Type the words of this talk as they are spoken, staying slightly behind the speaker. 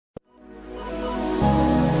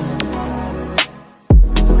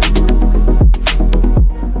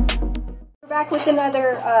back with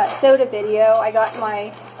another soda video. I got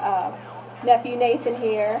my nephew Nathan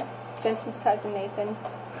here, Jensen's cousin Nathan.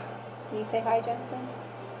 Can you say hi, Jensen?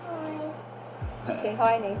 Hi. Say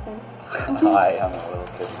hi, Nathan. Hi, I'm a little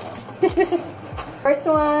kid now. First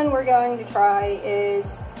one we're going to try is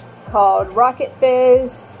called Rocket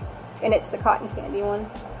Fizz, and it's the cotton candy one.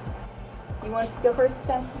 You want to go first,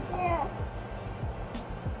 Jensen? Yeah.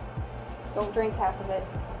 Don't drink half of it.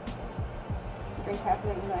 Drink half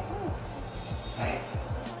of it and be like, oh.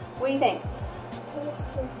 What do you think?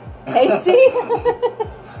 Tasty. Tasty?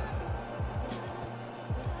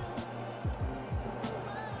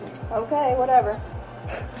 Okay, whatever.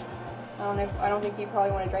 I don't think you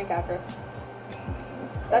probably want to drink after us.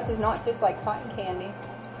 That does not taste like cotton candy. It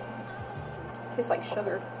tastes like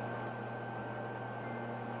sugar.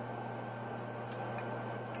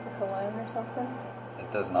 Or cologne or something.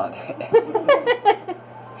 It does not taste.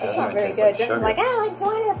 It's not very good. Jensen's like, oh, it's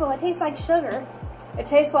wonderful. It tastes like sugar. It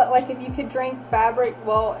tastes like if you could drink fabric,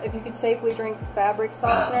 well, if you could safely drink fabric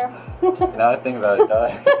softener. Now I think about it,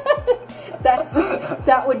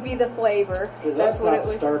 that would be the flavor. Because that's what not it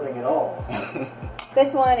would. disturbing at all.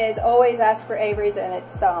 This one is Always Ask for Avery's, and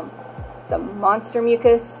it's the Monster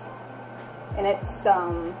Mucus, and it's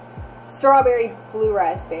strawberry blue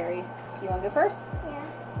raspberry. Do you want to go first? Yeah.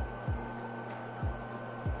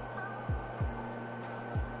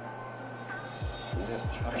 You just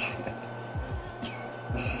chugged it.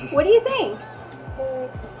 What do you think? Good.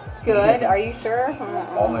 Good. Are you sure?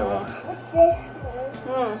 Only one. What's this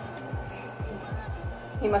one?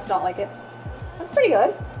 He must not like it. That's pretty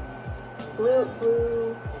good.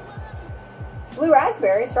 Blue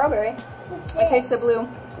raspberry, strawberry. What's I taste the this? blue.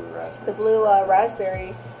 Blue raspberry. The blue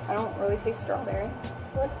raspberry. I don't really taste strawberry.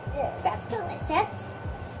 What's this? That's delicious.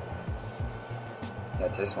 Yeah,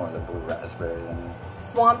 it tastes more of the blue raspberry than.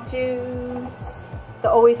 Swamp juice. The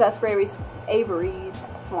Always Ask for Avery's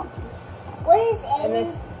swamp juice. What is And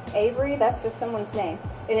this Avery, that's just someone's name.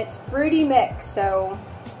 And it's fruity mix, so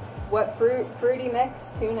what fruity mix?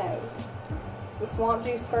 Who knows? The swamp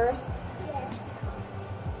juice first. Yes.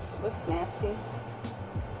 Looks nasty.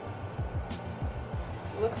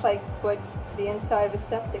 Looks like what the inside of a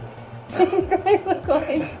septic tank look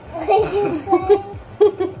like. What did you say?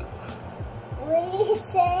 What did you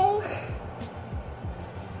say?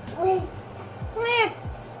 What?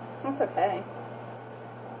 That's okay.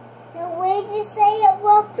 No, what did you say it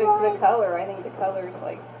looked The like? color, I think the color is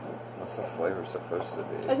like, What's the flavor supposed to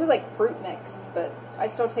be? it's just like fruit mix, but I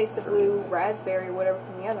still taste the blue raspberry or whatever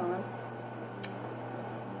from the other one.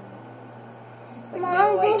 It's like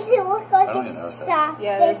Mom, no, does it look like I don't a even know what that- septic?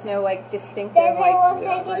 yeah, there's no like distinctive Does it like look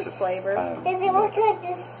Yeah, like this a is flavor. kind of Does it look like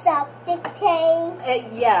a septic tank?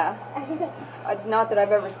 yeah. Not that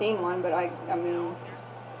I've ever seen one, but I mean,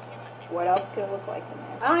 what else could it look like in there?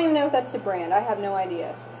 I don't even know if that's a brand. I have no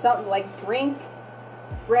idea. Something like Drink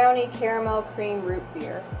Brownie Caramel Cream Root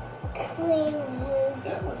Beer. Cream root.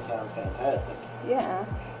 That one sounds fantastic. Yeah.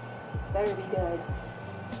 Better be good.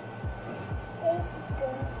 Tastes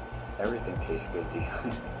good. Everything tastes good to you.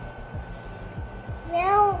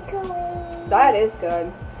 Now can we? That is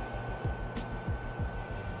good.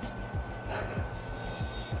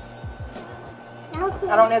 Now can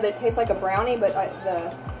I don't know that it tastes like a brownie, but I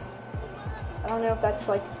don't know if that's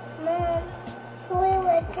like. Mom, can we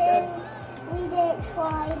pretend we didn't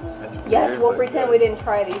try these? It's Yes, weird, we'll but pretend good. we didn't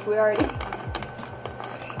try these. We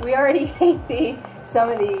already ate some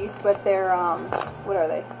of these, but they're what are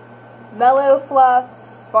they? Mellow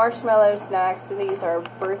Fluffs, marshmallow snacks. So these are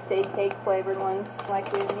birthday cake flavored ones,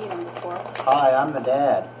 like we didn't eat them before. Hi, I'm the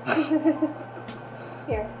dad.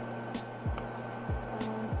 Here.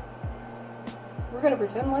 We're gonna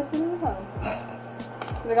pretend like we're at home.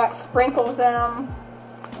 They got sprinkles in them.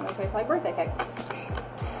 And they taste like birthday cake.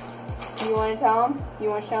 You want to tell them? You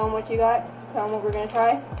want to show them what you got? Tell them what we're gonna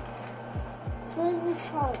try. Fruity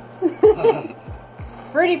farts.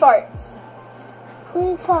 Fruity parts.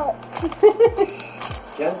 Fruity farts.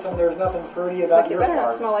 Jensen, there's nothing fruity Look, about they your better farts.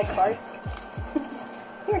 not smell like farts.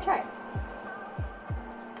 Here, try it.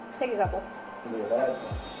 Take a couple. Near that.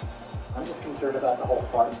 I'm just concerned about the whole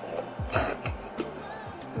fart thing.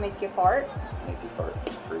 Make you fart. Make you fart,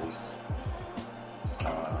 freeze.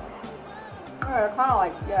 Oh, they're kind of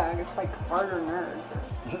like, yeah, just like harder nerds.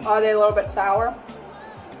 Are they a little bit sour?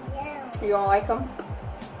 Yeah. You don't like them?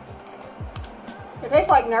 They taste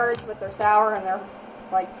like nerds, but they're sour and they're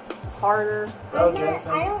like harder. Oh, I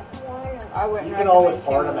Jensen, don't want them. I wouldn't you can always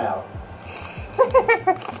recommend fart chewing them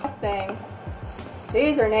out. Last thing.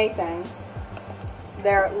 These are Nathan's.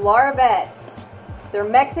 They're larvettes. They're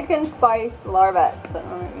Mexican spice larvettes. I don't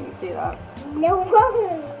know if you can see that. No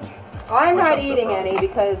problem. I'm Which not I'm eating surprised. any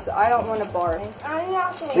because I don't want to barf. I'm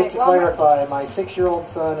not Just gonna. to well, clarify, my 6-year-old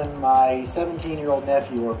son and my 17-year-old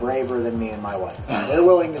nephew are braver than me and my wife. They're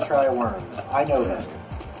willing to try worms. I know that.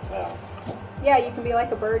 So, Yeah, you can be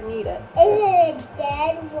like a bird and eat it. Is it a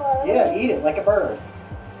dead one? yeah, eat it like a bird.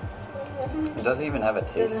 It doesn't even have a It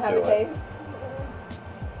taste doesn't have to a taste.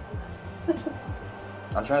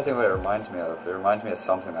 I'm trying to think what it reminds me of. It reminds me of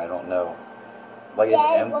something I don't know. Like it's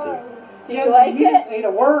Dead empty. one. Do you like You just it? ate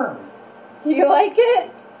a worm. Do you like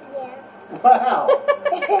it? Yeah. Wow.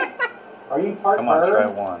 Are you part Come on, bird? try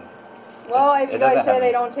one. Well, if It you guys doesn't say have they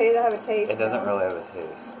any- don't have a taste. It doesn't no. really have a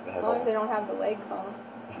taste. It As has long as they all- don't have the legs on them.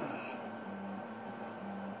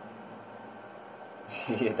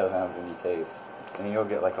 It doesn't have any taste. And you'll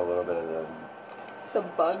get like a little bit of The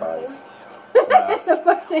bug spice. taste. No, The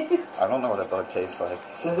bug taste. I don't know what a bug tastes like.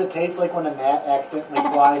 Does it taste like when a gnat accidentally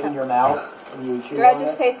flies in your mouth and you chew That on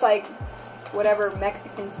just it? tastes like whatever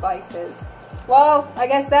Mexican spice is. Well, I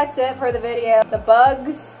guess that's it for the video. The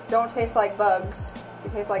bugs don't taste like bugs. They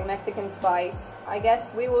taste like Mexican spice. I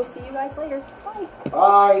guess we will see you guys later. Bye.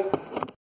 Bye.